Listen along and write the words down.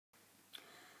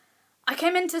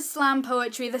came into slam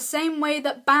poetry the same way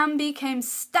that Bambi came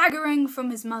staggering from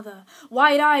his mother,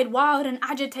 wide-eyed, wild and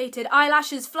agitated,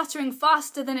 eyelashes fluttering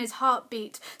faster than his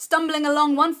heartbeat, stumbling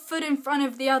along 1 foot in front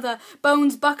of the other,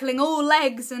 bones buckling, all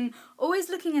legs, and always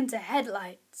looking into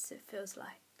headlights, it feels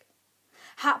like.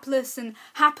 Hapless and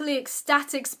happily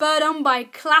ecstatic, spurred on by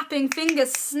clapping finger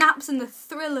snaps and the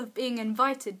thrill of being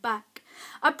invited back.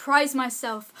 I prize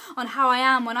myself on how I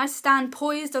am when I stand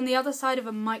poised on the other side of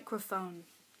a microphone.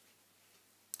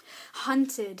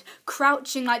 Hunted,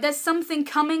 crouching like there's something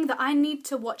coming that I need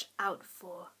to watch out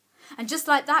for. And just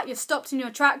like that, you're stopped in your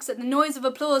tracks at the noise of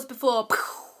applause before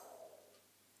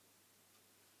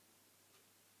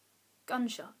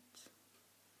gunshot.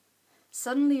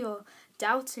 Suddenly you're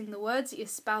doubting the words that you're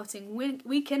spouting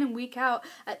week in and week out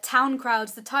at town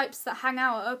crowds, the types that hang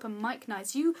out at open mic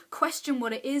nights. You question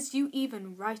what it is you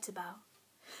even write about.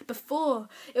 Before,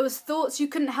 it was thoughts you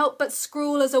couldn't help but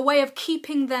scrawl as a way of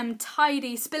keeping them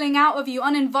tidy, spilling out of you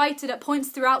uninvited at points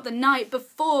throughout the night.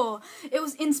 Before, it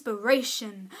was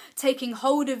inspiration, taking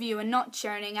hold of you and not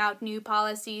churning out new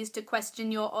policies to question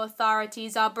your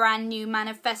authorities, our brand new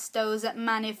manifestos that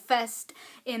manifest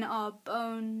in our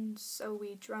bones, so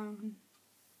we drone.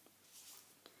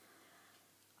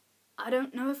 I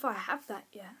don't know if I have that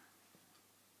yet.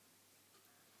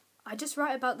 I just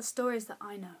write about the stories that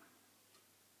I know.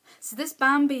 So this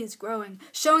Bambi is growing,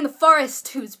 showing the forest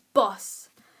who's boss.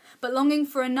 But longing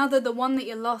for another, the one that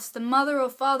you lost, the mother or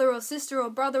father or sister or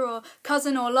brother or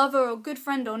cousin or lover or good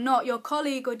friend or not, your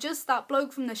colleague or just that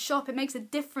bloke from the shop. It makes a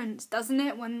difference, doesn't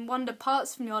it, when one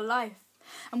departs from your life?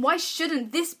 And why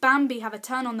shouldn't this Bambi have a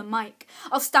turn on the mic?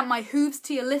 I'll stamp my hooves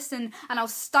till you listen, and I'll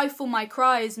stifle my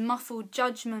cries, muffled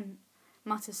judgment,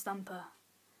 mutters Thumper.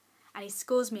 And he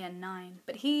scores me a 9.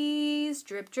 But he's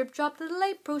drip, drip, dropped little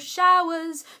April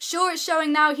showers. Sure, it's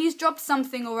showing now he's dropped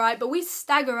something alright, but we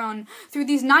stagger on through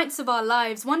these nights of our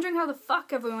lives, wondering how the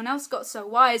fuck everyone else got so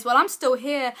wise, while I'm still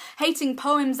here, hating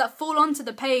poems that fall onto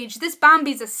the page. This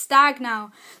Bambi's a stag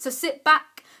now, so sit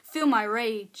back, feel my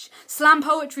rage. Slam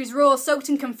poetry's raw, soaked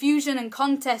in confusion and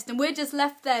contest, and we're just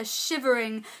left there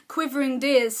shivering, quivering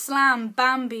deers, slam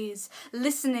Bambis,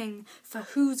 listening for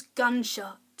whose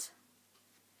gunshot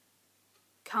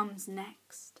comes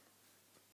next.